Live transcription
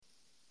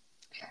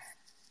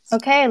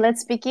Okay,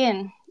 let's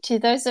begin. To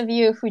those of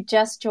you who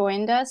just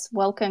joined us,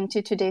 welcome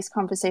to today's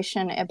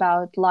conversation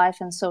about life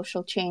and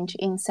social change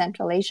in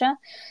Central Asia.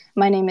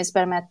 My name is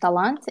Bermet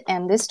Talant,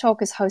 and this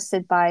talk is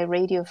hosted by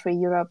Radio Free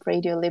Europe,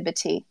 Radio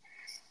Liberty.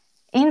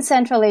 In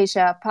Central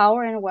Asia,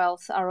 power and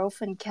wealth are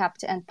often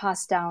kept and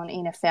passed down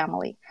in a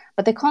family,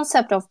 but the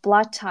concept of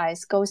blood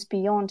ties goes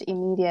beyond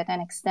immediate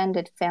and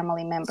extended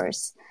family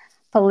members.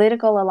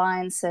 Political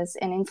alliances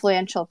and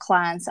influential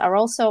clans are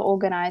also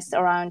organized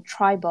around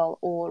tribal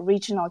or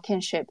regional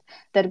kinship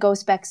that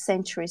goes back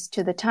centuries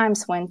to the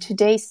times when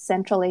today's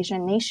Central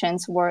Asian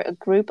nations were a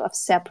group of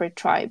separate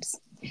tribes.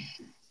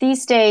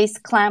 These days,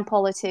 clan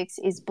politics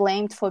is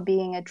blamed for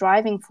being a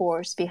driving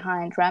force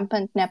behind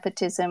rampant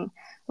nepotism,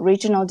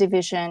 regional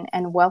division,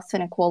 and wealth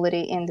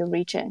inequality in the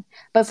region.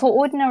 But for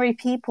ordinary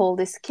people,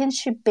 these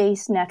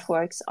kinship-based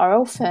networks are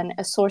often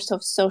a source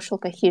of social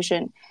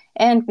cohesion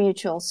and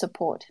mutual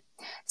support.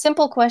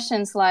 Simple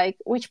questions like,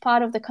 which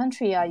part of the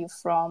country are you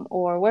from?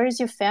 Or where is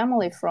your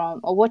family from?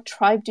 Or what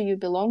tribe do you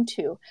belong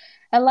to?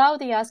 Allow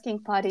the asking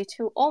party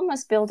to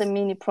almost build a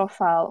mini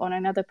profile on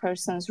another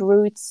person's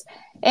roots,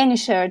 any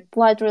shared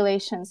blood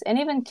relations, and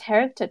even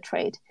character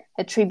trait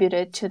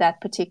attributed to that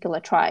particular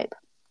tribe.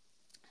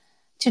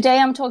 Today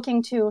I'm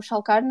talking to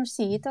Shalkar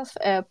Nursiitov,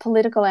 a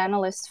political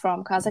analyst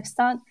from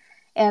Kazakhstan,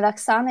 and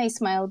Oksana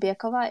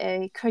Ismailbekova,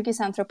 a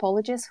Kyrgyz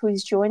anthropologist who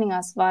is joining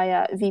us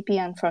via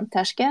VPN from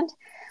Tashkent.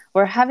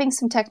 We're having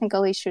some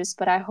technical issues,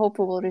 but I hope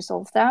we will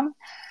resolve them.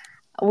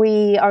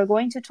 We are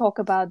going to talk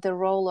about the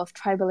role of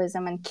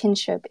tribalism and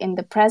kinship in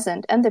the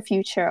present and the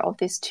future of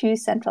these two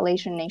Central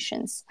Asian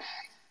nations.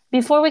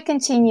 Before we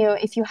continue,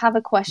 if you have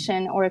a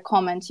question or a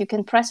comment, you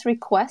can press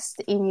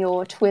request in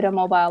your Twitter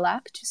mobile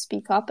app to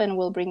speak up and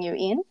we'll bring you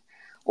in.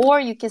 Or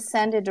you can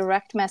send a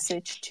direct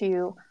message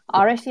to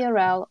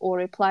RFERL or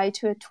reply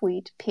to a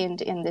tweet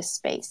pinned in this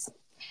space.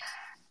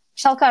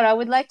 Shalkar, I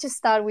would like to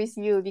start with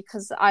you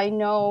because I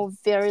know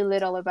very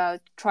little about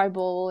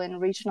tribal and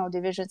regional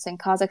divisions in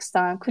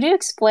Kazakhstan. Could you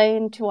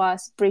explain to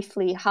us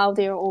briefly how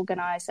they're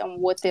organized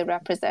and what they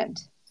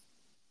represent?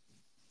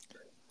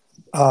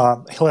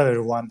 Hello,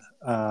 everyone.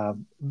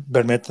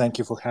 Bermet, thank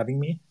you for having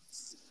me.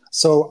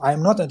 So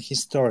I'm not a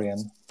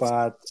historian,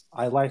 but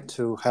I like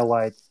to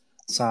highlight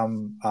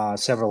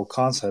several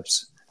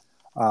concepts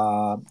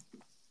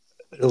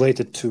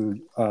related to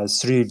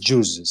three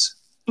juices.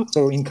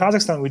 So in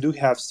Kazakhstan, we do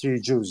have three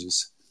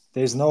juices.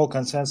 There is no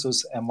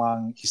consensus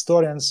among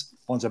historians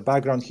on the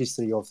background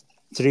history of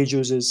three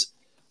juices,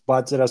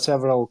 but there are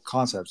several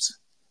concepts.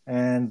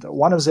 And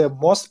one of the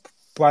most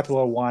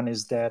popular one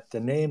is that the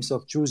names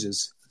of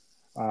juices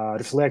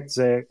reflect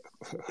the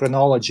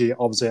chronology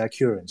of the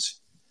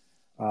occurrence.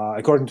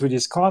 According to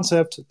this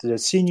concept, the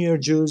senior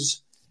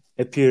Jews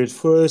appeared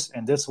first,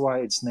 and that's why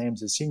it's named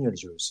the senior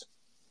Jews.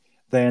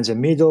 Then the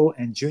middle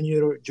and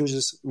junior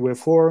Jews were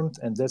formed,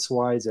 and that's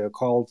why they're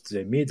called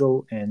the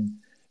middle and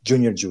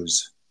junior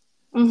Jews.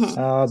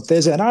 Mm-hmm.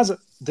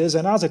 There's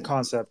another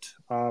concept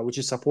which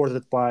is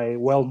supported by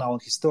well-known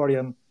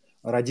historian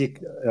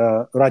Radik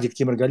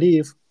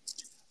Timurgaliyev,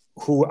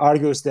 who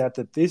argues that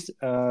this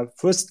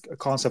first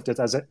concept, that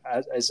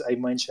as I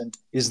mentioned,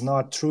 is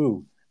not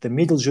true. The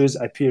middle Jews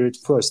appeared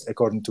first,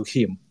 according to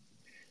him.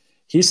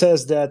 He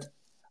says that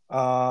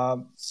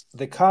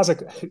the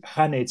Kazakh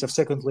Khanates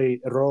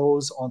subsequently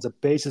arose on the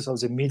basis of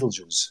the Middle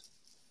Jews.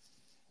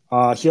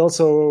 He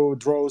also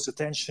draws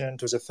attention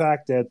to the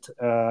fact that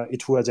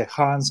it were the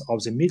Khans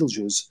of the Middle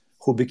Jews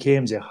who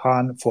became the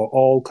Khan for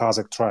all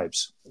Kazakh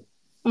tribes.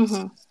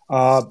 Mm-hmm.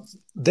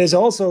 There's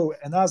also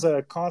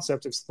another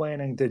concept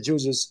explaining the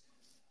Jews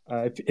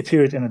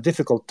appeared in a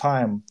difficult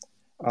time.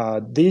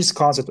 This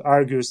concept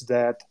argues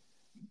that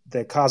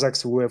the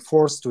Kazakhs were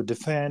forced to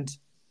defend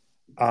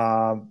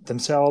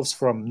themselves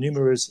from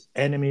numerous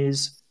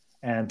enemies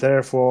and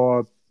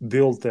therefore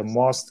built the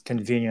most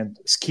convenient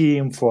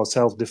scheme for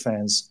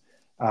self-defense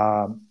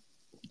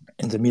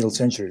in the middle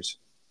centuries.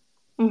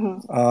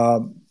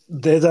 Mm-hmm.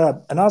 There's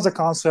another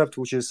concept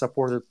which is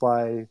supported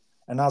by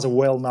another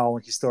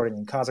well-known historian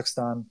in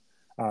Kazakhstan,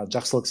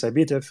 Jakslik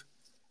Sabitev,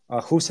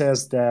 who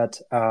says that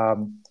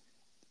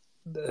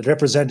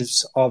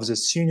representatives of the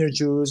senior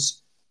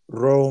Jews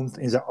roamed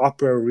in the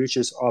upper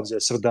reaches of the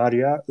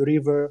Sirdarya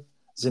River,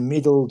 the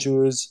middle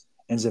Jews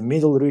and the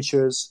middle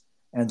reaches,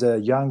 and the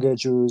younger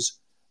Jews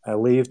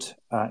lived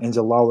in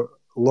the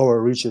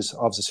lower reaches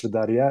of the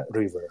Sirdarya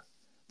River.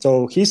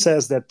 So he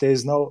says that there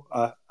is no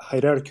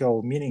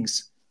hierarchical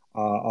meanings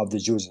of the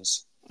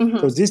Jews. Mm-hmm.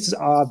 So these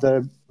are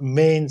the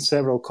main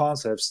several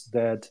concepts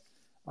that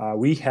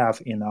we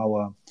have in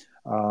our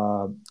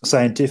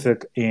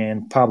scientific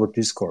and public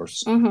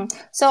discourse. Mm-hmm.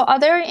 So are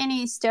there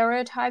any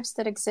stereotypes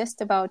that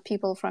exist about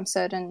people from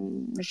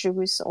certain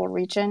Jews or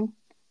region?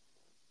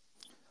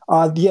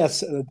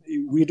 Yes,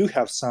 we do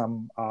have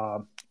some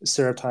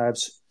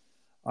stereotypes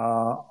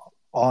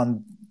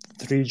on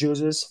three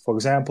Jews. For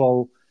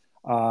example,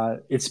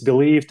 it's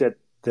believed that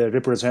the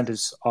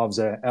representatives of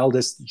the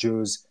eldest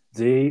Jews,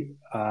 they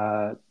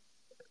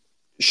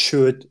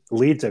should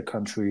lead the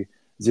country.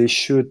 They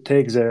should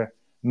take their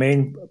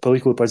main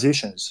political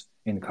positions.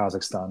 in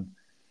Kazakhstan.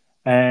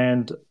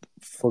 And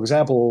for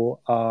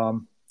example,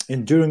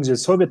 during the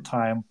Soviet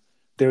time,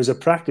 there was a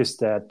practice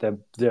that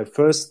the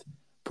first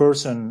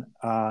person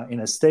in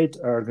a state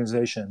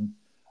organization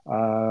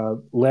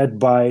led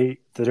by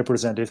the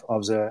representative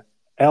of the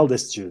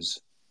eldest Jews,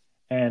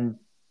 and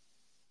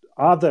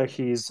other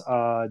his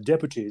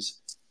deputies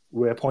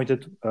were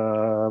appointed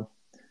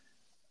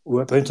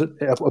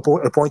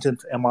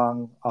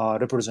among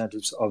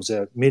representatives of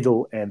the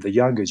middle and the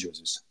younger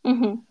Jews.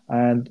 Mm-hmm.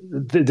 And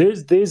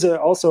there's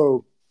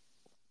also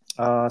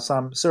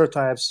some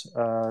stereotypes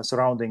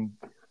surrounding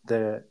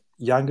the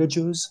younger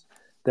Jews,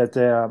 that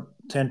they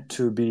tend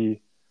to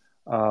be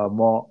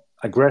more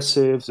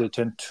aggressive. They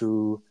tend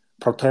to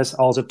protest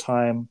all the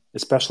time,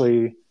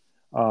 especially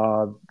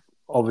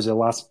over the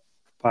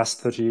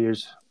past 30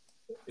 years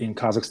in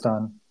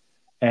Kazakhstan.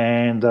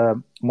 And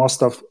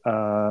most of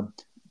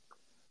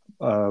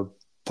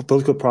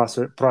political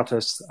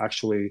protests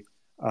actually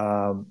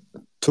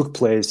took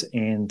place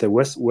in the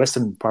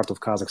western part of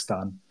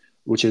Kazakhstan,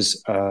 which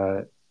is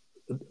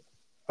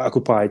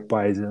occupied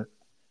by the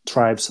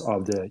tribes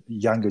of the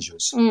younger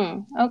Jews.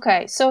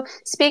 Okay, so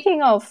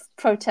speaking of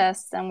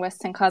protests in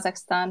Western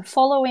Kazakhstan,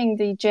 following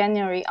the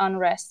January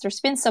unrest, there's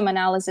been some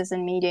analysis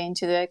in media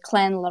into the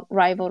clan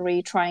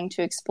rivalry trying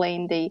to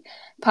explain the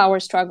power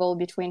struggle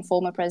between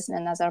former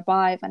President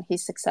Nazarbayev and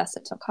his successor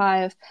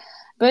Tokayev.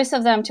 Both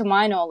of them, to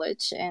my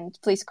knowledge, and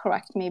please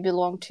correct me,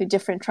 belong to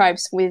different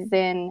tribes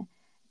within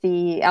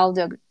the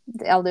elder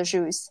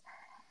Jews.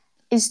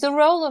 Is the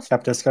role of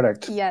that's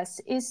correct.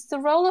 Yes, is the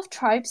role of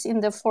tribes in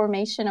the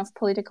formation of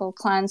political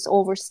clans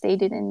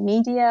overstated in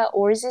media,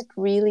 or is it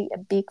really a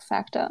big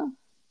factor?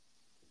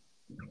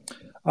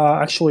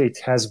 Actually, it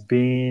has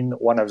been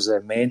one of the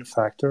main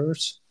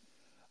factors.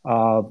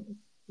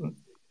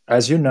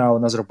 As you know,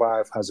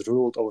 Nazarbayev has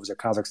ruled over the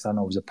Kazakhstan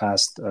over the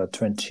past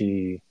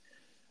 20,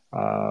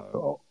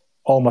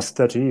 almost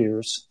 30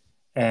 years,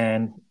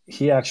 and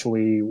he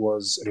actually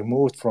was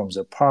removed from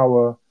the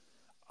power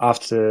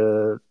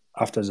after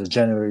the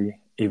January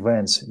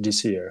events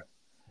this year.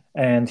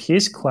 And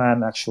his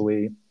clan,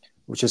 actually,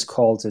 which is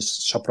called the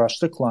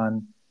Shaprashta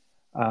clan,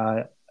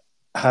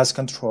 has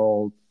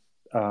controlled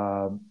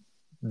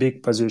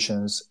big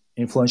positions,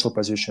 influential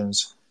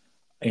positions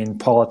in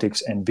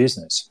politics and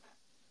business.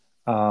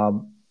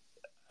 And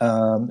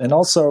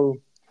also,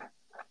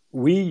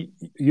 you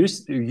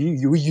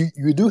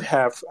do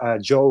have a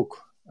joke,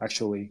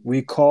 actually.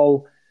 We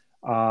call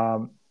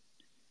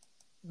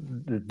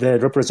the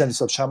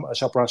representatives of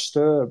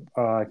Shaprashta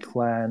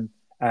clan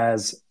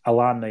as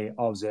alumni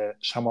of the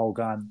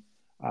Shamalgan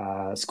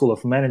School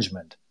of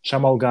Management.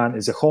 Shamalgan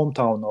is the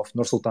hometown of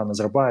Nursultan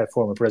Nazarbayev,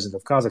 former president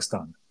of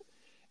Kazakhstan.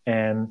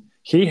 And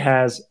he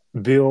has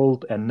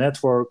built a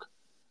network,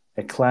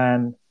 a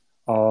clan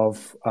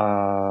of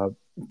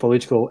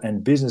political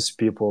and business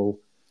people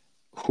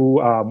who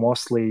are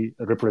mostly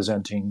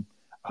representing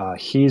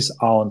his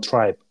own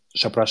tribe,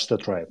 Shaprashta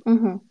tribe.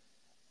 Mm-hmm.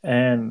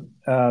 And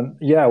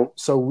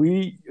so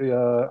we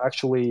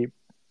actually,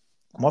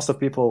 most of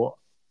people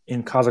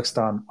in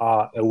Kazakhstan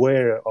are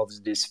aware of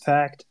this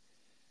fact.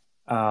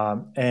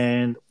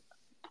 And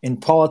in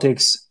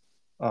politics,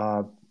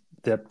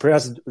 the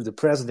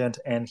president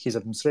and his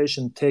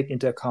administration take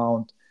into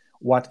account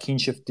what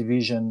Kinship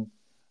division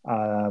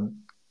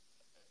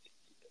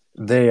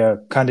their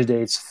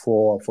candidates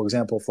for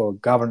example, for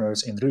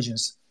governors in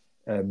regions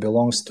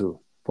belongs to.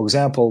 For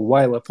example,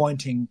 while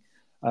appointing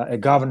a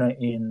governor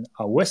in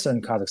Western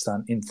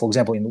Kazakhstan, for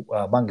example, in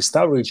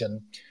Mangistau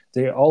region,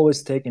 they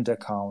always take into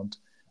account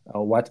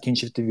what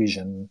Kinship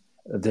division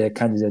their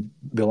candidate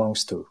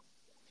belongs to.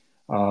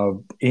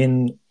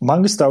 In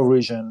Mangistau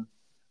region,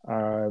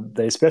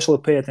 they especially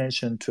pay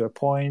attention to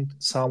appoint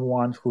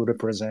someone who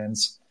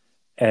represents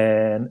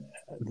the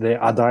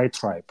Adai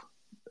tribe,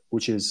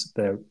 which is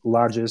the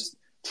largest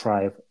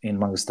tribe in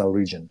Mangistau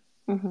region.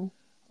 Mm-hmm.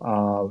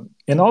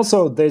 And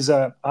also, there's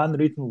an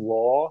unwritten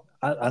rule.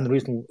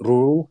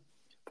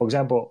 For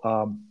example,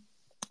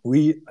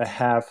 we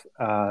have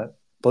a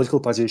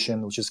political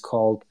position which is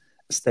called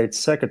state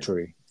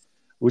secretary,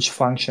 which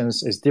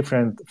functions is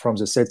different from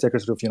the state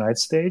secretary of the United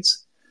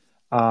States.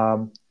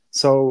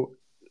 So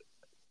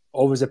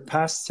over the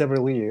past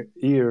several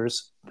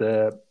years,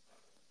 the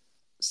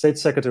state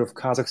secretary of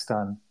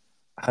Kazakhstan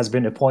has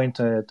been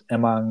appointed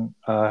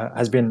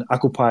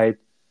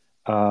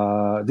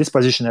this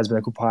position has been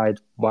occupied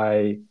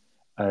by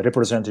a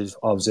representative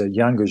of the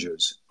younger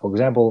Jews. For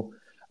example,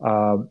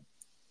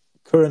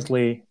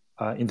 currently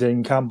the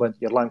incumbent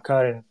Yerlan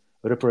Karin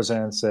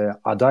represents the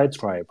Adai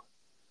tribe.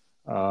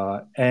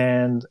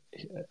 And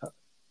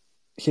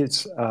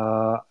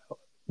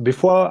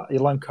before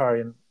Yerlan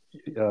Karin,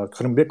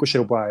 Karimbek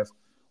Kusherbayev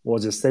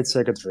was the state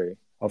secretary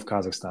of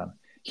Kazakhstan.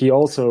 He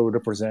also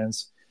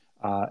represents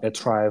a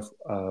tribe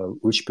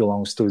which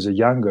belongs to the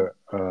younger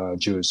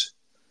Jews.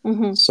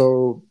 Mm-hmm.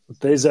 So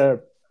there's other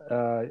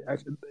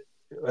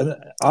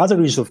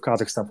regions of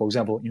Kazakhstan, for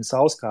example, in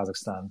South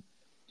Kazakhstan,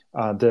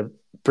 the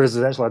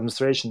presidential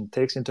administration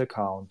takes into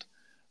account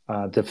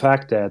the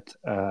fact that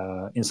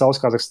in South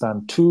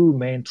Kazakhstan, two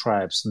main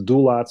tribes,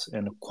 Dulats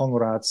and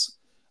Kongrads,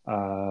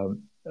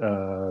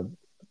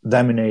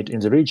 dominate in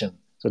the region.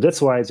 So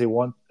that's why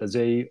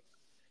they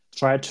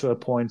try to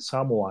appoint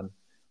someone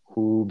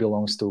who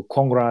belongs to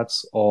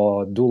Kongrads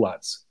or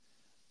Dulats.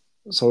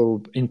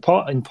 So in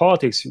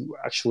politics,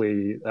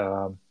 actually,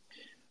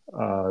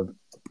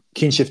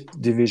 kinship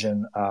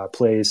division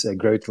plays a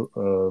great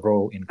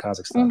role in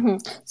Kazakhstan.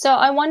 So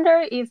I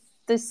wonder if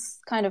this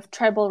kind of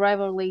tribal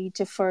rivalry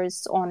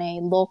differs on a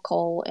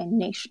local and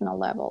national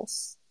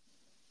levels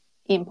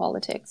in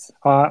politics.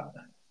 For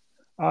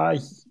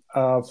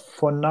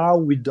now,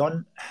 we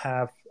don't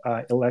have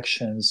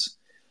elections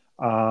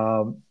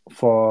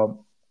for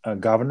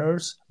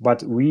governors,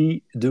 but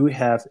we do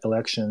have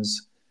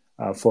elections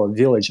for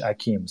village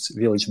akims,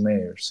 village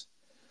mayors.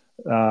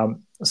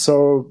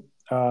 So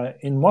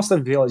in most of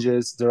the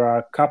villages, there are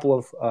a couple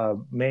of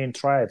main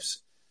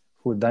tribes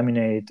who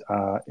dominate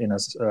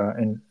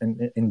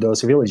in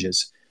those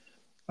villages.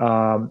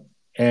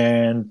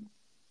 And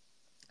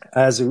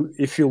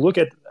if you look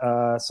at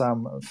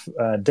some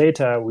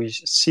data, we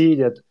see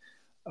that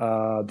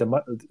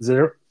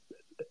the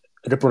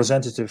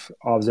representative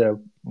of the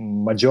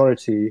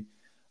majority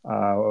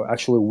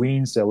actually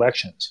wins the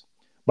elections.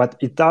 But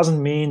it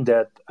doesn't mean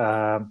that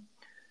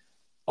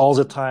all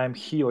the time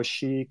he or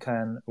she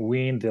can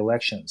win the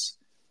elections.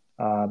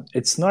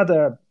 It's not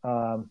a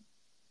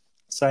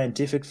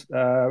scientific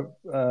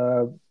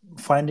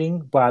finding,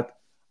 but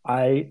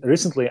I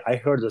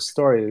heard a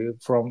story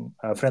from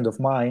a friend of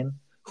mine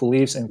who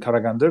lives in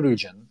Karaganda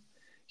region.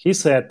 He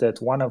said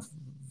that one of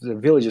the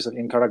villages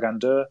in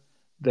Karaganda,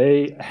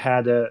 they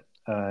had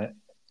an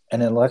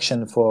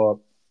election for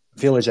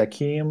village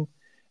Akim,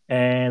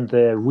 and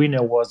the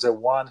winner was the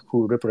one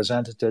who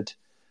represented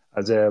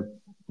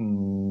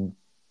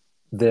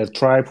the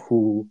tribe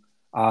who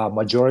are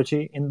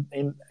majority in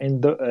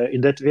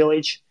that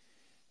village.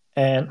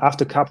 And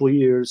after a couple of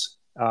years,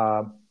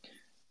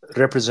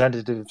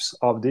 representatives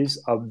of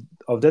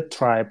that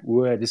tribe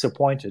were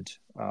disappointed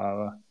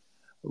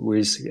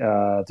with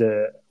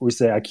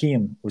the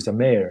Akim, with the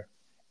mayor,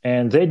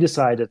 and they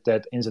decided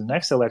that in the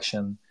next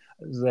election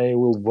they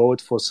will vote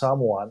for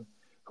someone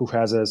who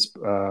has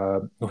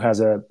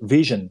a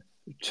vision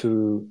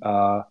to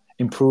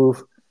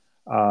improve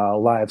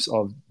lives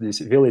of these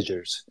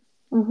villagers.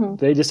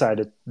 They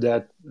decided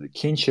that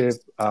kinship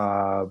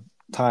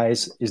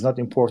ties is not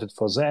important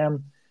for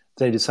them.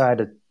 They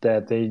decided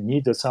that they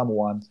needed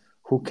someone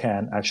who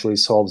can actually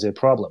solve their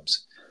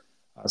problems.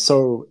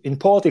 So in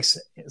politics,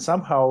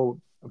 somehow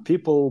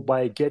people,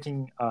 by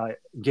gaining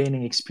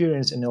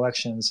experience in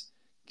elections,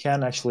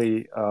 can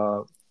actually,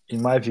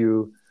 in my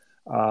view,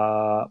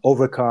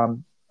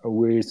 overcome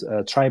with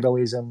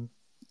tribalism,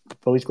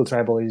 political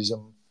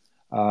tribalism,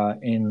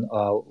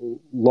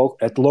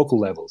 at local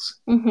levels.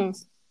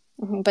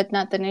 But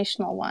not the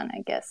national one,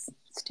 I guess.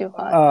 It's too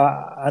hard.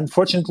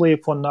 Unfortunately,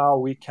 for now,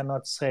 we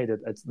cannot say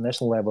that at the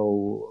national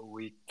level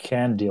we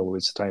can deal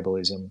with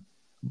tribalism.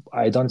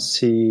 I don't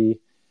see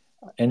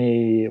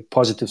any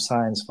positive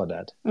signs for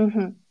that.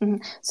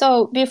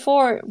 So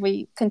before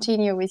we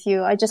continue with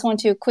you, I just want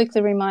to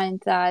quickly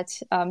remind that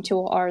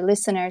to our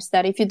listeners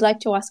that if you'd like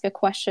to ask a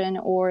question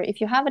or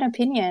if you have an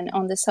opinion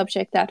on the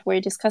subject that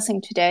we're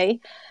discussing today,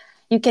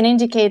 you can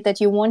indicate that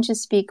you want to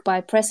speak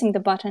by pressing the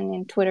button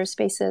in Twitter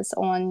Spaces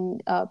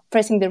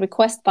pressing the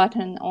request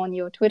button on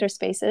your Twitter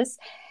Spaces,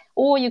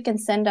 or you can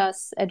send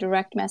us a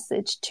direct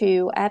message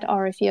to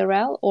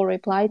 @RFERL or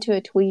reply to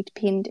a tweet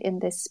pinned in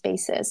this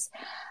Spaces.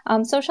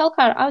 So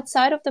Shalkar,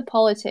 outside of the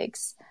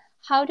politics,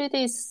 how do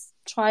these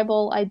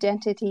tribal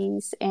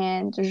identities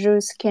and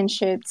Rus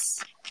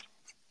kinships,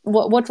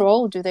 what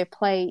role do they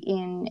play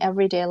in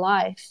everyday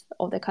life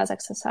of the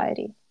Kazakh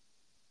society?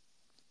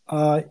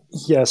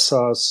 Yes.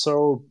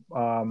 So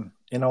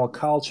in our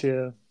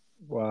culture,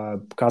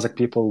 Kazakh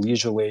people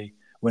usually,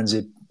 when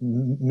they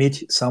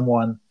meet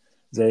someone,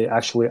 they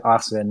actually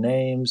ask their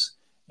names,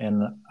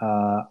 and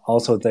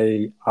also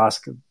they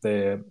ask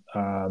the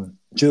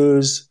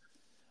Jews.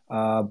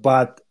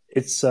 But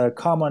it's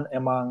common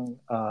among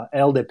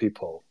elder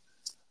people.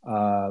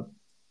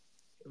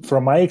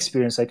 From my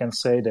experience, I can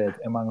say that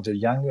among the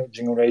younger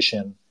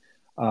generation,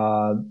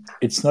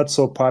 it's not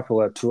so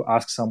popular to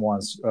ask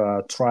someone's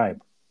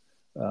tribe.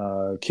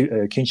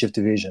 Kinship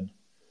division,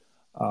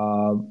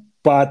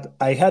 but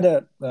I had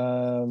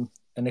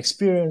an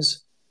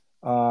experience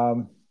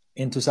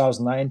in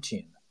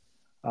 2019.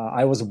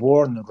 I was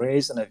born and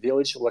raised in a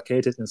village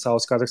located in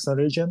South Kazakhstan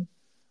region,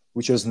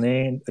 which was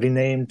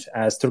renamed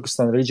as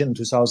Turkestan region in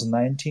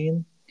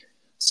 2019.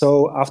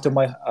 So after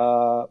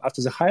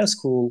the high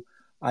school,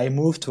 I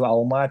moved to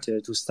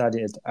Almaty to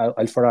study at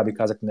Al-Farabi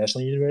Kazakh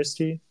National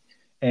University,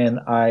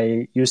 and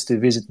I used to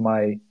visit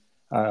my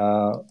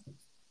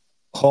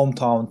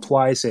hometown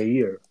twice a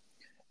year.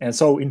 And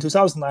so in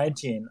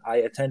 2019, I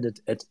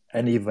attended at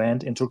an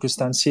event in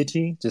Turkestan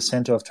city, the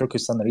center of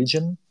Turkestan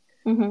region.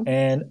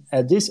 And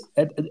at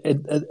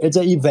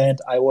the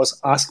event, I was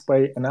asked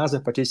by another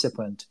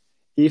participant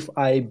if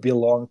I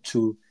belong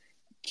to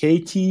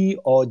KT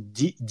or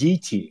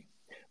DT.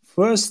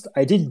 First,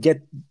 I didn't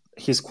get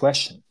his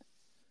question.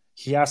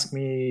 He asked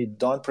me,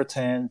 don't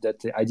pretend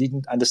that I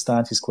didn't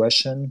understand his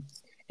question.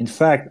 In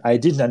fact, I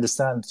didn't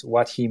understand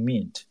what he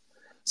meant.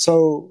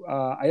 So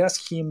I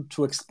asked him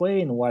to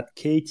explain what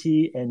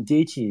KT and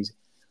DT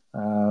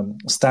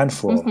stand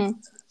for. Mm-hmm.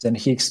 Then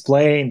he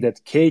explained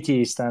that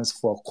KT stands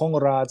for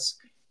Kongrads,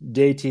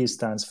 DT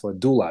stands for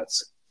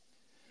Dulats.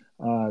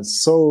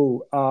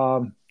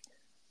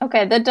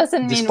 Okay, that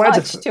doesn't mean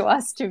much to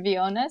us, to be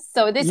honest.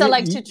 So these are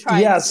like two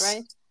tribes, yes,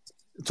 right?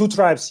 Two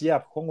tribes,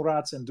 yeah.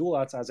 Kongrads and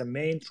Dulats are the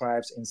main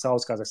tribes in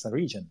South Kazakhstan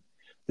region.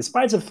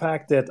 Despite the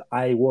fact that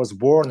I was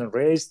born and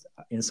raised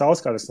in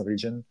South Kazakhstan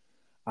region,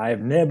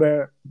 I've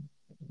never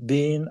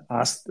been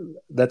asked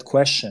that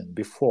question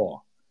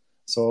before.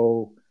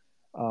 So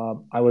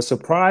I was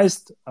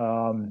surprised,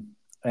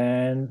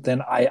 and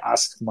then I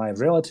asked my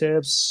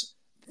relatives,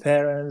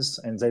 parents,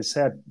 and they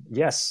said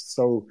yes.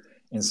 So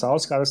in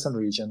South Kazakhstan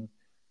region,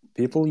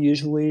 people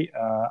usually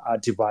are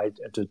divided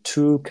into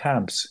two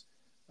camps,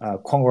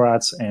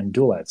 Kongrads and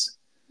Dulats.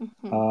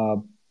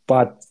 Mm-hmm.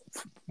 But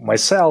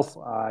myself,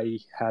 I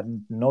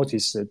hadn't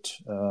noticed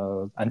it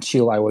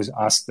until I was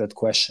asked that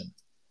question.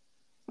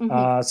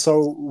 Mm-hmm.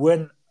 So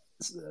when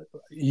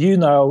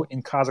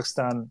in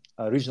Kazakhstan,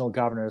 regional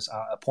governors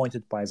are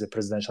appointed by the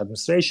presidential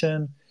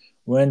administration.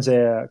 When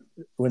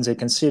they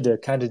consider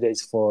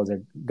candidates for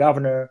the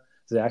governor,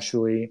 they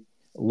actually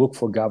look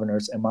for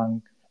governors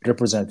among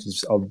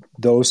representatives of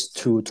those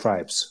two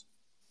tribes.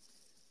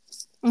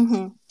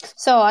 Mm-hmm.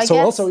 So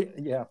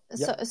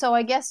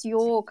I guess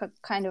your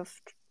kind of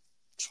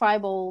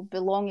tribal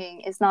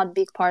belonging is not a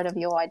big part of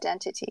your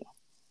identity.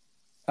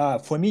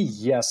 For me,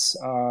 yes,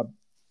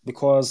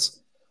 because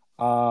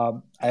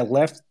I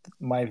left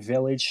my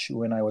village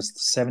when I was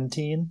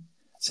 17.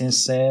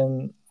 Since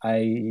then,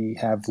 I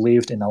have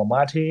lived in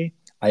Almaty.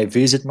 I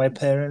visit my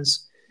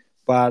parents,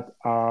 but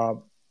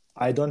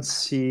I don't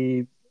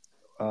see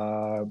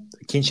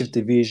kinship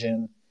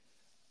division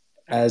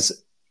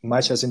as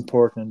much as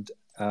important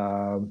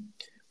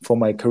for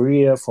my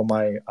career, for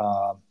my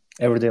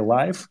everyday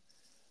life.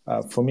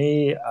 For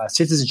me,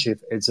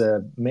 citizenship is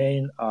a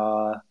main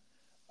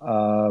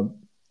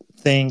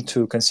thing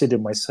to consider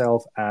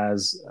myself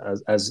as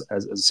a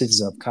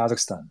citizen of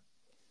Kazakhstan.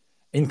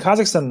 In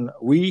Kazakhstan,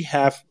 we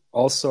have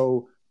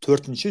also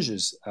 13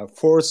 Jews,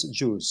 fourth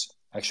Jews,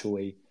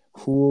 actually,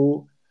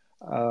 who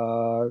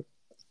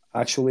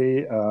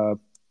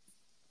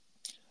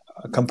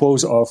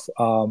compose of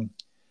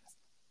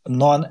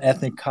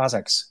non-ethnic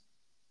Kazakhs.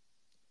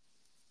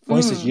 For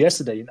instance,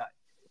 yesterday,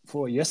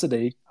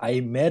 I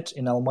met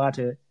in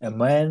Almaty a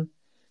man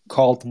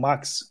called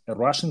Max, a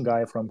Russian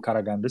guy from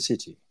Karaganda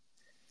city.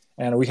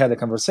 And we had a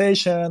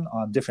conversation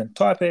on different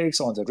topics,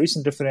 on the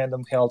recent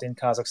referendum held in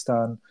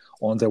Kazakhstan,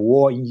 on the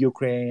war in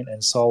Ukraine,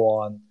 and so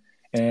on.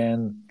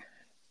 And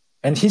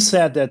he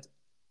said that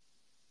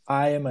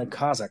I am a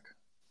Kazakh.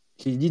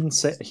 He didn't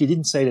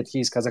say that he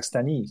is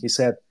Kazakhstani. He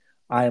said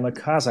I am a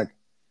Kazakh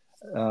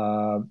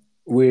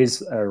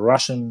with a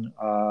Russian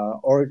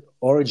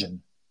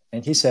origin.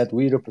 And he said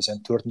we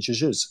represent 13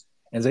 Jews.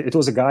 And it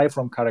was a guy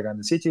from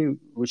Karaganda city,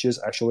 which is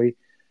actually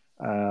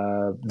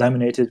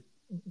dominated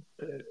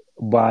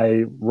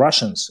by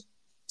Russians.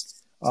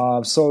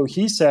 So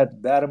he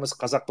said, "Bärimiz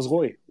Kazakpız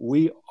goy."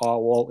 We are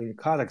all in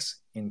Kazakhs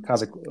in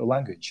Kazakh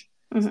language.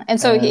 Mm-hmm. And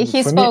so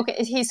he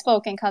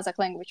spoke in Kazakh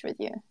language with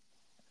you.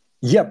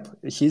 Yep,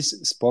 he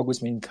spoke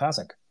with me in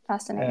Kazakh.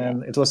 Fascinating.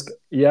 And it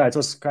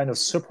was kind of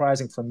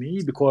surprising for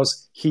me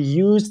because he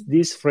used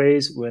this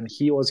phrase when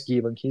he was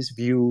giving his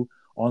view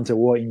on the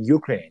war in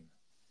Ukraine.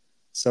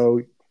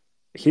 So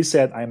he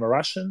said, "I'm a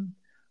Russian,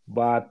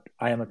 but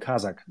I am a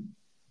Kazakh,"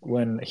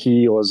 when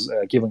he was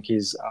giving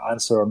his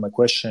answer on my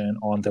question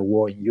on the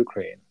war in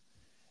Ukraine.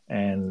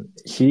 And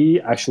he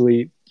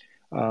actually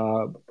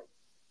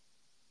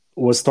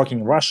was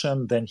talking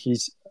Russian, then he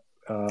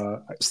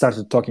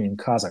started talking in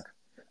Kazakh.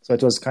 So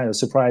it was kind of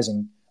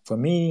surprising for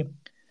me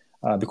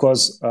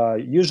because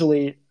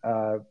usually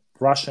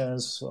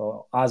Russians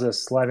or other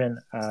Slavic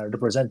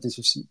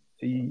representatives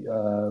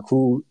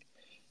who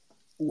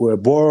were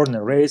born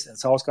and raised in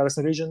South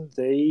Kazakhstan region,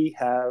 they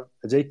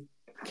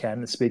can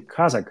speak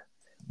Kazakh.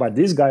 But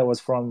this guy was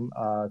from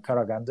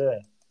Karaganda,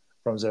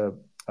 from the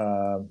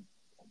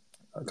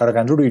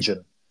Karaganda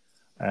region,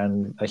 and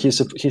he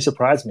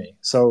surprised me.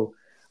 So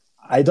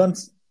I don't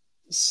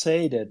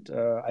say that.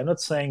 I'm not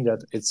saying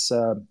that it's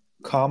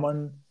common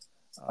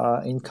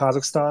in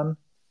Kazakhstan,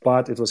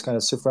 but it was kind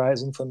of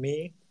surprising for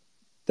me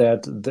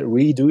that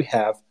we do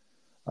have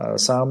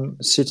some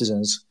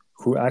citizens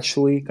who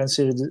actually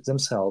consider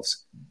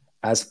themselves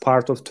as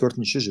part of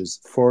 13 Jews,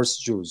 fourth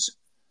Jews.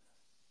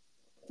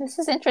 This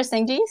is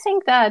interesting. Do you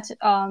think that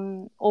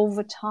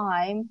over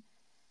time,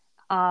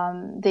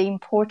 the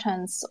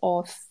importance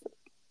of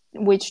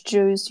which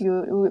Jews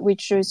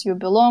you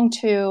belong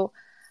to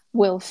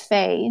will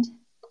fade?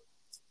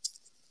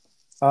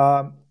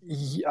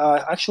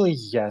 Actually,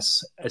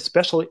 yes,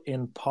 especially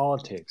in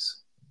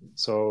politics.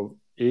 So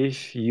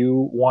if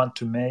you want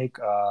to make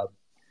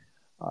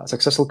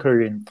successful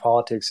career in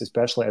politics,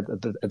 especially at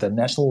the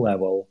national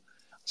level.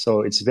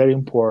 So it's very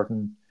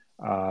important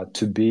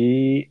to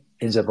be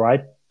in the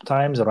right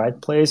time, the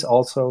right place,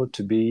 also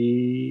to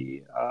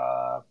be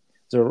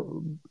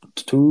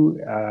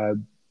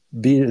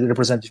be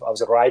representative of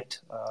the right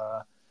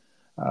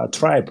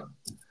tribe,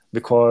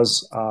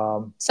 because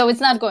so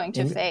it's not going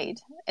to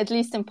fade, at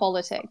least in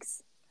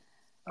politics.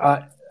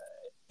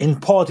 In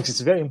politics,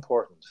 it's very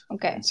important.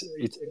 Okay,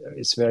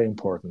 it's very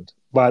important.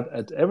 But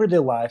at everyday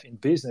life in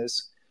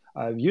business,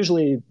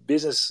 usually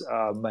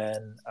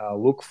businessmen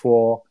look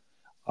for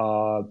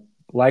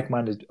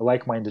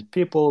like-minded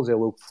people. They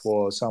look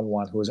for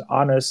someone who is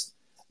honest.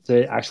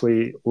 They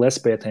actually less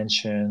pay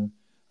attention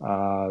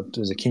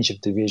to the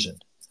kinship division.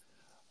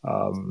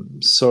 But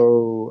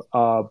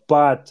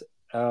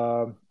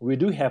we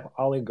do have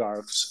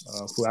oligarchs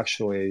who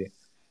actually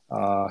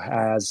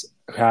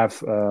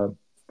have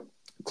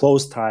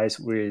close ties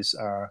with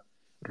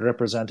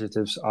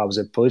representatives of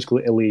the political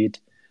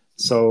elite.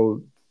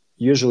 So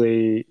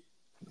usually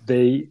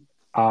they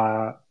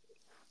are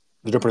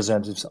the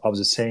representatives of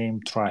the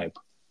same tribe,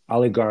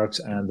 oligarchs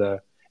and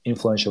the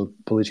influential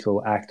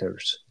political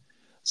actors.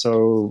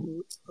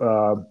 So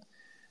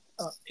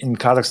in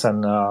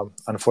Kazakhstan,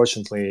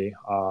 unfortunately,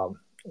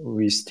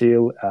 we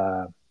still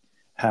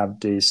have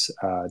this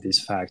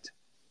fact.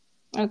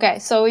 Okay,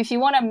 so if you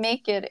want to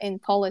make it in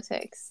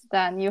politics,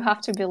 then you have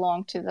to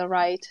belong to the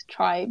right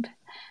tribe.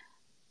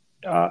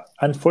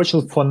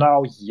 Unfortunately, for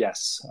now,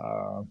 yes.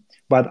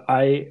 But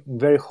I'm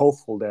very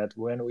hopeful that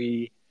when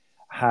we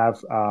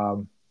have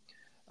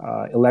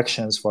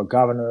elections for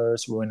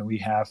governors, when we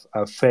have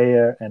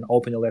fair and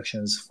open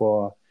elections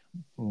for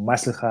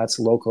maslihats,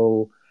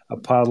 local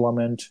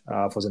parliament,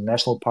 for the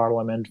national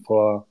parliament,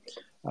 for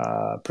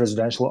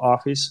presidential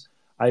office,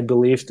 I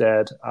believe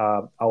that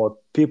our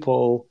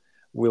people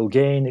will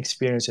gain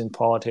experience in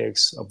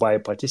politics by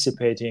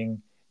participating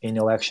in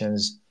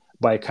elections,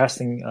 by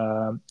casting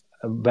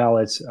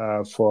ballots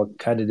for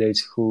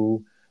candidates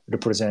who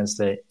represents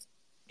the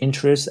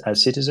interests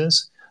as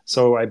citizens.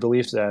 So I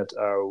believe that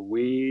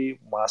we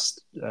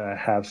must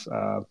have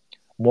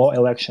more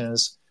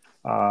elections,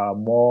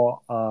 more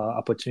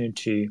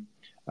opportunity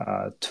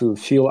to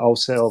feel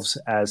ourselves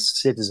as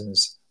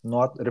citizens,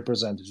 not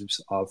representatives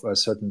of a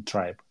certain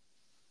tribe.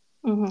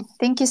 Mm-hmm.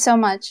 Thank you so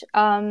much.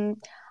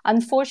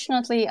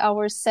 Unfortunately,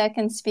 our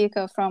second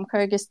speaker from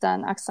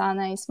Kyrgyzstan,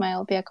 Oksana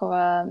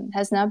Ismailbekova,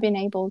 has not been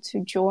able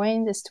to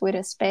join this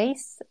Twitter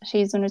space.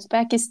 She's in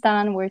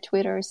Uzbekistan, where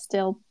Twitter is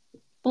still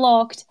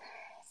blocked.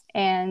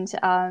 And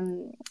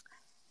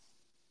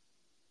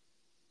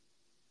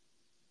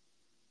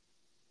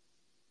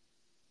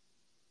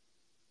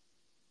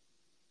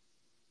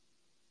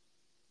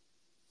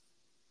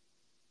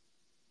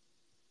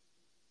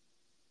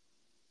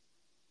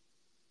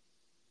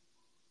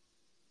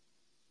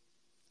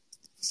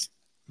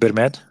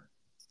Bermed?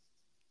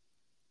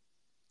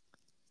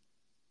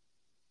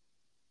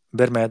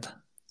 Bermed?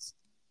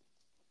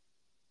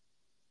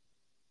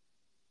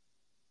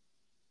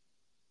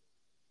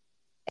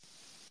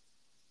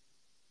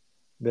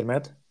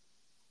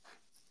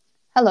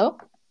 Hello?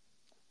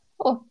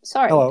 Oh,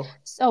 sorry. Hello.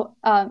 So,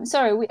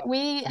 sorry,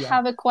 we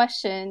have a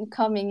question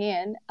coming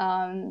in.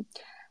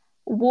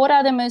 What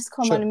are the most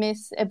common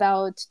myths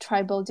about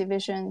tribal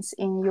divisions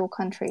in your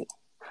country?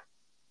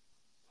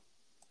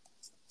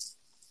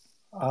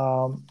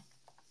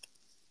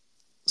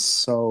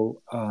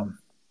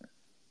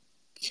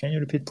 Can you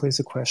repeat, please,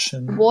 the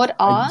question? What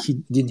are? I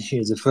didn't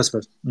hear the first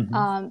part.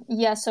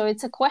 Mm-hmm. So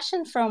it's a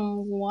question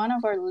from one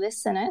of our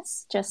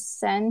listeners just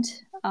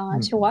sent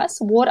to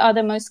us. What are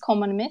the most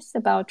common myths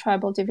about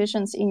tribal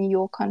divisions in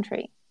your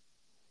country?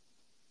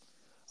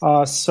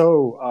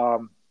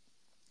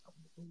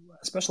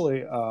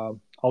 Especially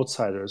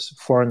outsiders,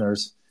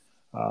 foreigners,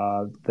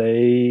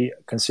 they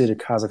consider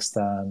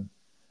Kazakhstan,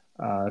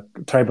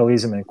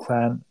 tribalism and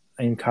clan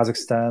in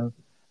Kazakhstan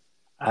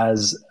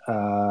as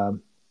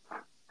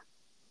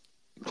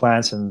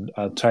clans and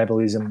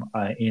tribalism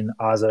in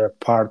other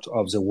parts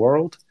of the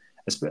world,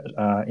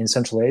 in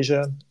Central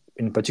Asia,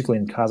 in particular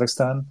in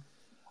Kazakhstan.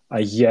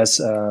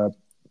 Yes,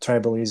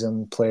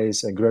 tribalism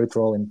plays a great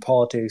role in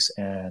politics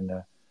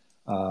and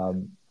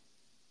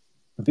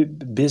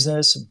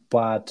business,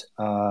 but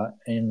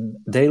in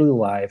daily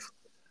life,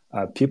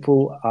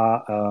 people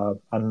are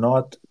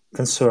not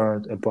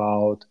concerned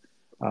about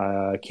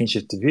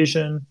kinship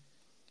division.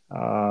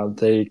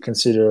 They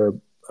consider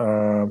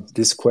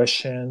this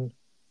question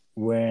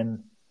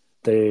when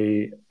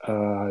they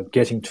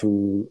getting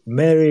to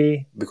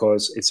marry,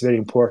 because it's very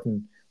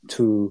important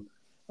to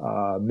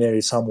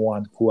marry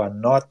someone who are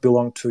not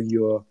belong to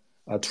your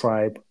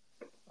tribe.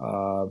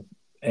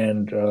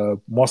 And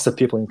most of the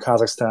people in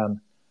Kazakhstan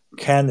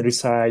can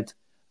recite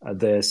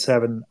the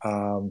 7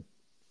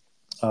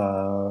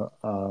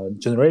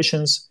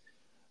 generations,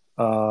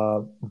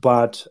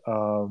 but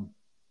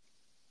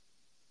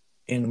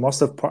in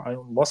most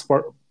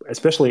part,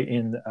 especially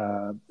in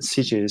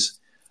cities,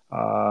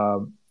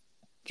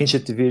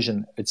 kinship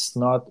division, it's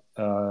not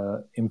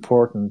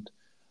important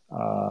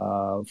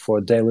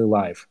for daily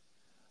life.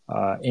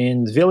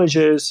 In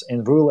villages,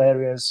 in rural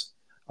areas,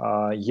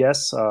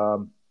 yes,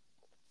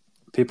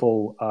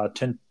 people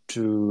tend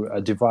to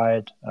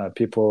divide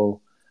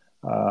people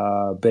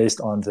based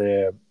on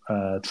their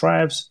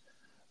tribes,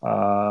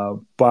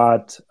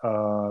 but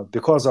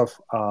because of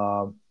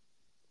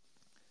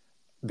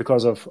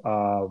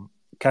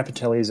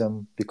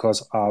capitalism,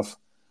 because of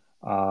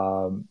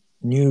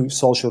new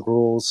social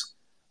rules,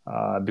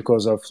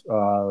 because of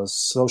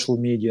social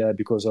media,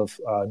 because of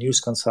news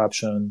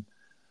consumption,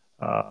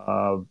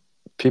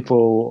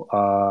 people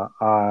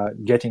are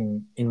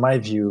getting, in my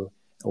view,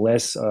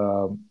 less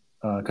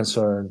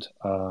concerned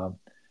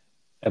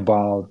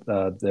about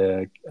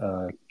the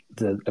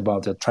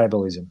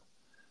tribalism.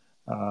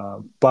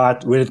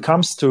 But when it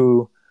comes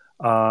to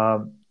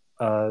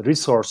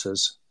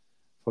resources,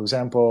 for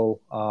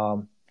example,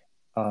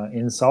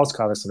 in South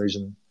Kazakhstan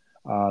region,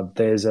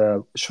 there's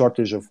a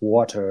shortage of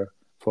water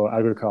for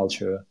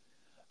agriculture.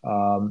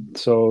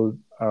 So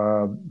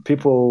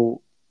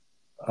people,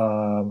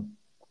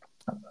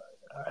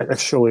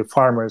 actually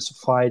farmers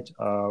fight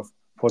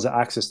for the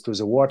access to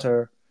the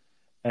water,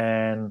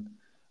 and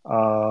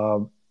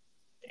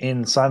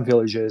in some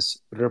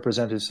villages,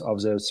 representatives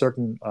of the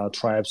certain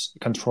tribes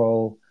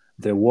control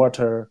the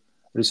water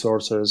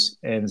resources,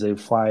 and they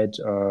fight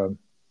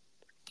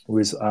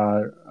with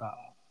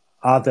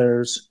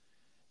others.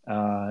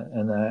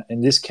 And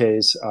in this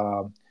case,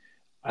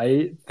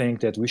 I think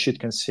that we should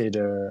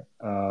consider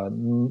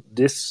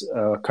this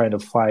kind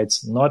of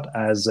fights not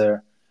as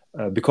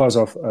because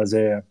of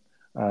the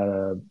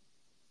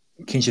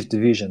kinship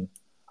division,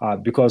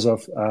 because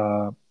of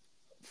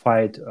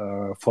fight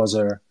for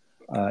their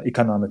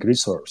economic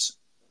resource.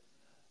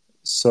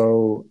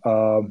 So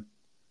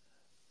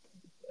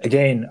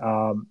again,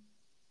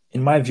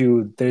 in my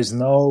view, there is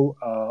no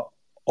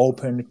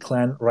open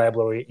clan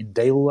rivalry in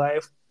daily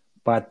life,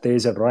 but there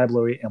is a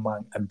rivalry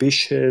among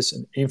ambitious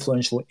and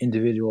influential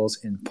individuals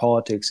in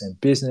politics and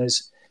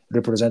business,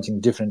 representing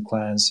different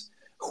clans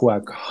who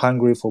are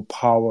hungry for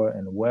power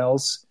and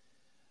wealth.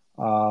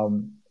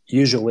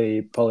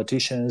 Usually,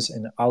 politicians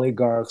and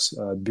oligarchs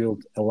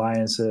build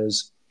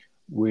alliances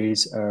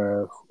with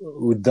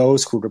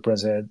those who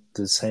represent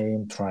the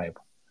same tribe.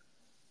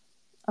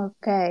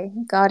 Okay,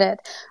 got it.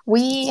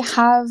 We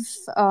have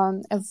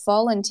a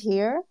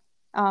volunteer.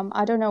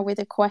 I don't know, with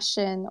a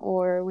question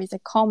or with a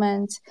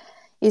comment,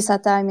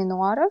 Isatai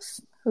Minuarov,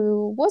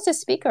 who was a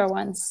speaker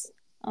once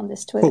on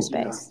this Twitter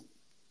space.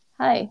 Yeah.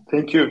 Hi.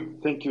 Thank you,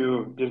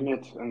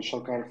 Birnet and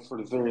Shalkar, for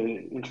the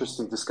very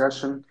interesting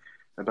discussion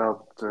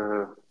about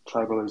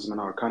tribalism in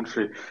our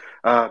country.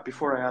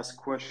 Before I ask a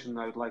question,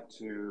 I would like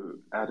to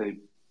add a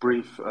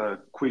brief,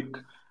 quick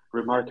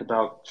remark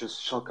about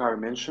just Shalkar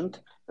mentioned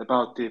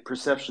about the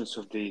perceptions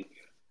of the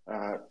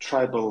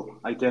tribal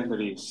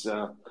identities.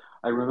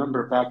 I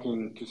remember back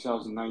in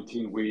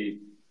 2019, we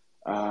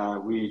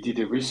did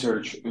a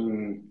research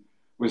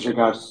with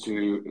regards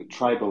to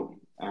tribal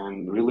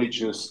and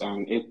religious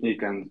and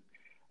ethnic and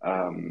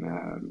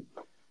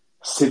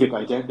civic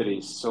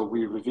identities. So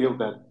we revealed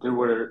that there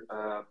were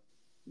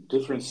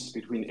differences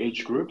between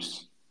age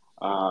groups.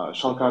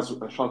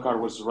 Shalkar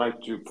was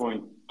right to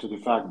point to the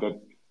fact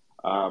that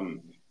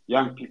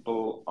young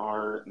people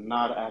are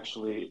not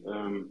actually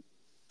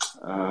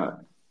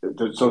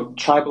so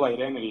tribal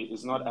identity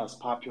is not as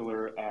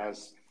popular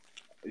as,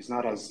 is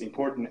not as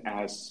important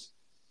as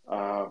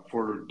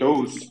for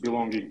those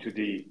belonging to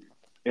the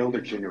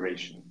elder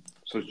generation.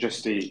 So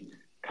just a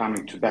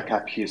comment to back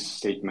up his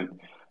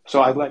statement.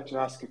 So I'd like to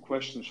ask a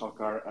question,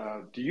 Shalkar.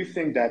 Do you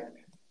think that,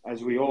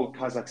 as we all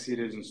Kazakh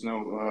citizens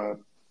know,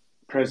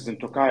 President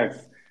Tokayev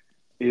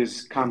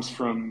comes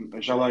from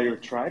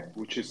Zhalayir tribe,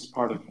 which is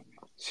part of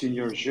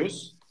Senior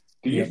Jus?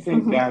 Do you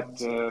think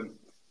that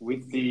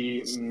with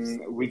the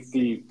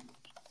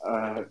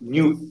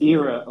new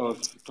era of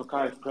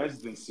Tokayev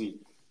presidency,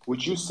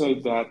 would you say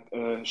that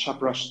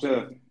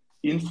Shaprashta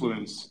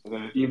influence,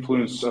 the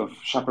influence of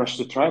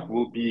Shaprashta tribe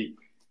will be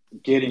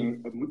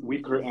getting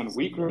weaker and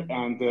weaker,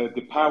 and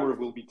the power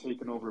will be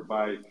taken over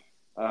by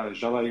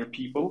Zhalayir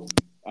people,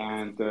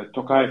 and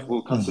Tokayev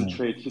will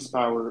concentrate his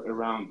power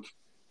around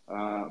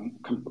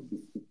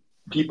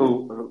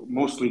people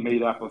mostly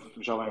made up of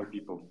Zhalayir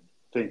people?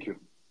 Thank you.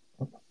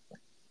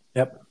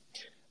 Yep.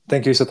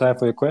 Thank you, Satai,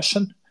 for your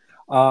question.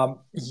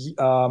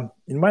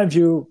 In my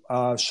view,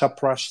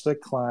 Shaprashta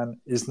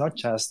clan is not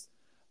just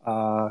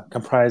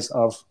comprised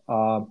of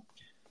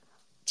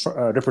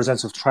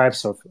representative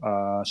tribes of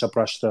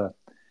Shaprashta.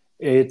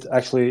 It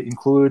actually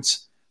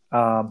includes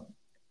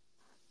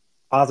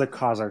other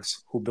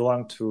Kazakhs who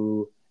belong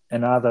to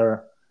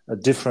another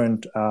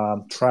different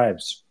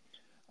tribes.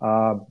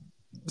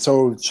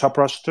 So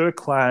Shaprashta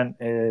clan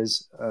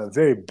is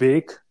very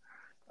big.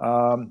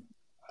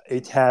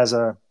 It has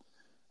a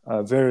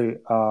very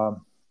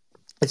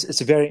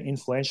it's very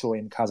influential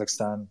in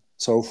Kazakhstan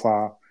so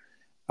far,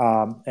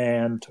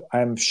 and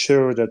I'm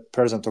sure that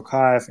President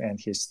Tokayev and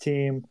his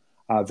team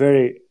are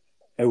very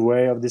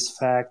aware of this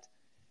fact,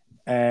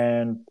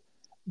 and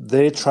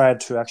they try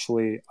to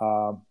actually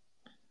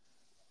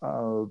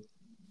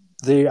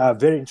they are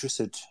very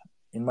interested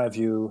in my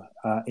view,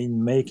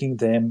 in making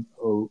them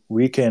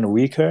weaker and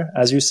weaker,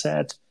 as you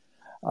said.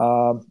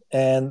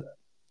 And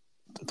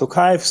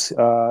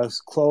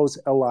Tokayev's close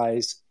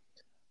allies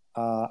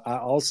are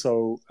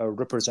also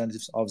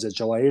representatives of the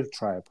Jalair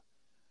tribe,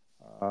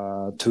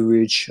 to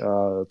which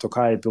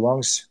Tokayev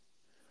belongs.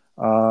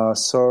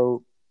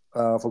 So,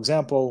 for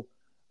example,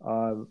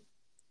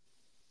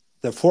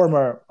 the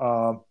former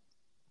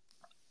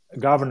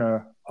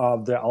governor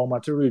of the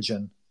Almaty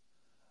region,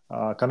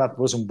 Kanat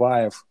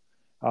Bozumbayev,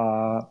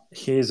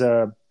 he's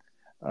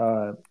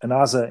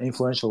another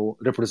influential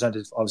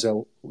representative of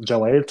the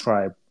Jalair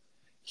tribe.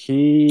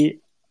 He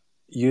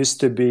used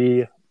to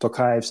be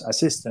Tokayev's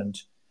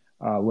assistant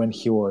when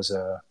he was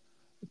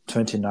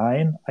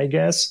 29, I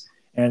guess,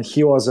 and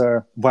he was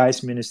a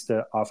vice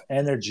minister of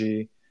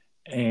energy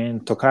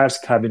in Tokayev's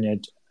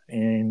cabinet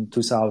in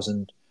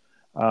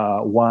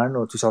 2001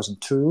 or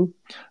 2002.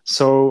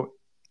 So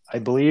I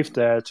believe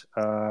that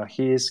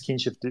his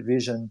kinship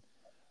division,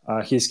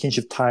 his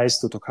kinship ties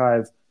to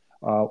Tokayev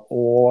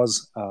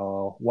was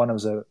one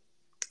of the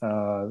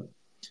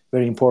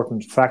very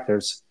important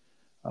factors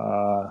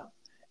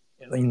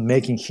in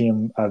making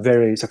him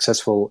very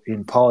successful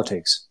in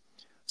politics.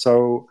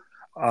 So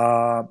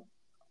I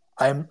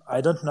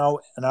don't know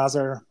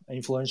another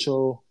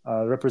influential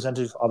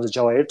representative of the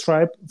Jalair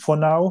tribe for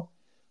now,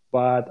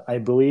 but I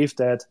believe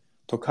that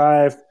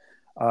Tokayev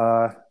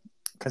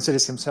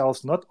considers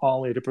himself not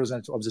only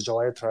representative of the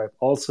Jalair tribe,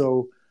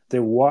 also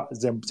the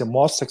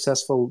most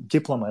successful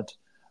diplomat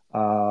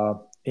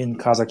in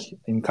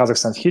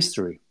Kazakhstan's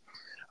history.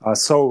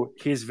 So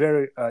he's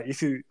very.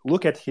 If you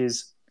look at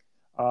his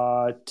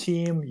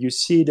team, you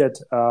see that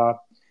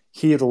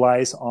he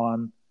relies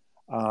on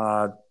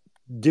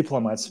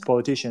diplomats,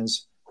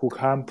 politicians who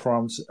come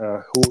from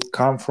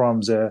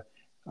the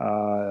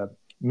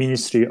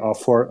Ministry of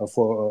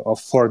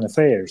Foreign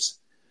Affairs.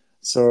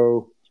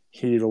 So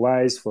he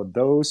relies for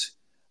those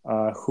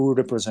who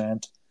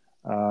represent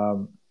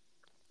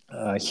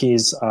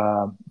his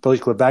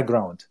political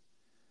background.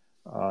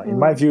 In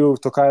my view,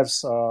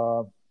 Tokayev's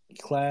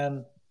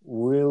clan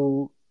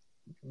will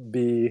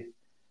be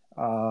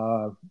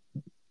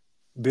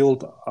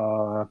built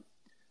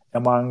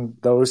among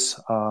those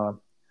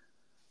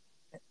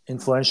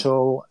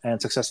influential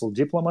and successful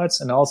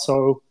diplomats, and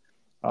also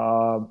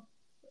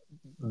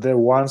the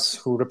ones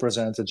who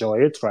represent the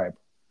Jalair tribe.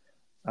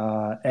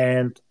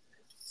 And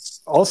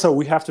also,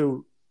 we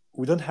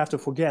don't have to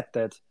forget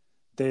that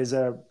there's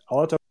a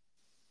lot of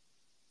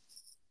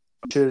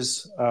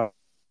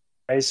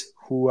guys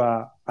who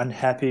are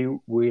unhappy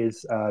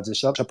with the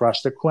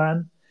Shaprashta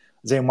clan.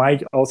 They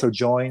might also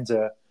join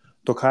the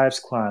Tokayev's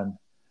clan.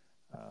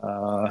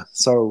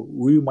 So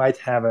we might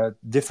have a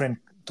different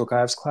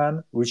Tokayev's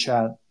clan, which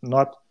are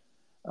not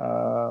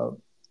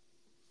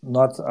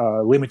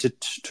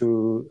limited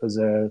to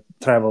the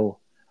tribal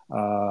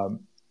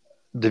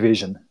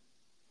division.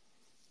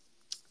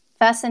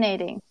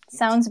 Fascinating.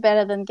 Sounds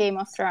better than Game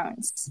of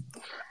Thrones.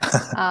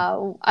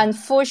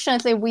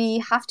 Unfortunately, we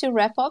have to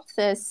wrap up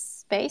this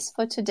space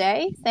for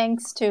today.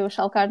 Thanks to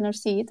Shalkar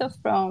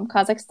Nursiitov from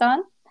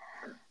Kazakhstan.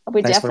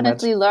 We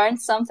definitely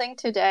learned something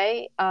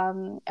today.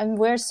 And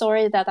we're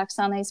sorry that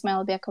Oksana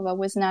Ismailbekova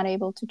was not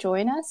able to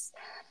join us.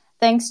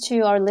 Thanks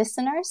to our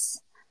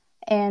listeners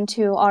and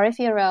to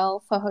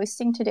RFERL for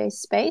hosting today's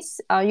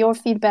space. Your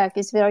feedback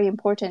is very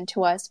important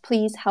to us.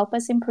 Please help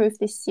us improve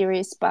this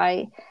series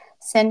by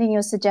sending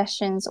your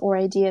suggestions or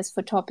ideas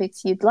for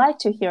topics you'd like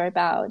to hear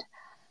about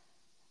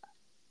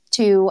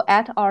to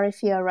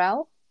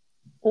 @RFERL,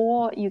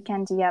 or you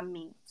can DM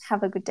me.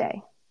 Have a good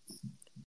day.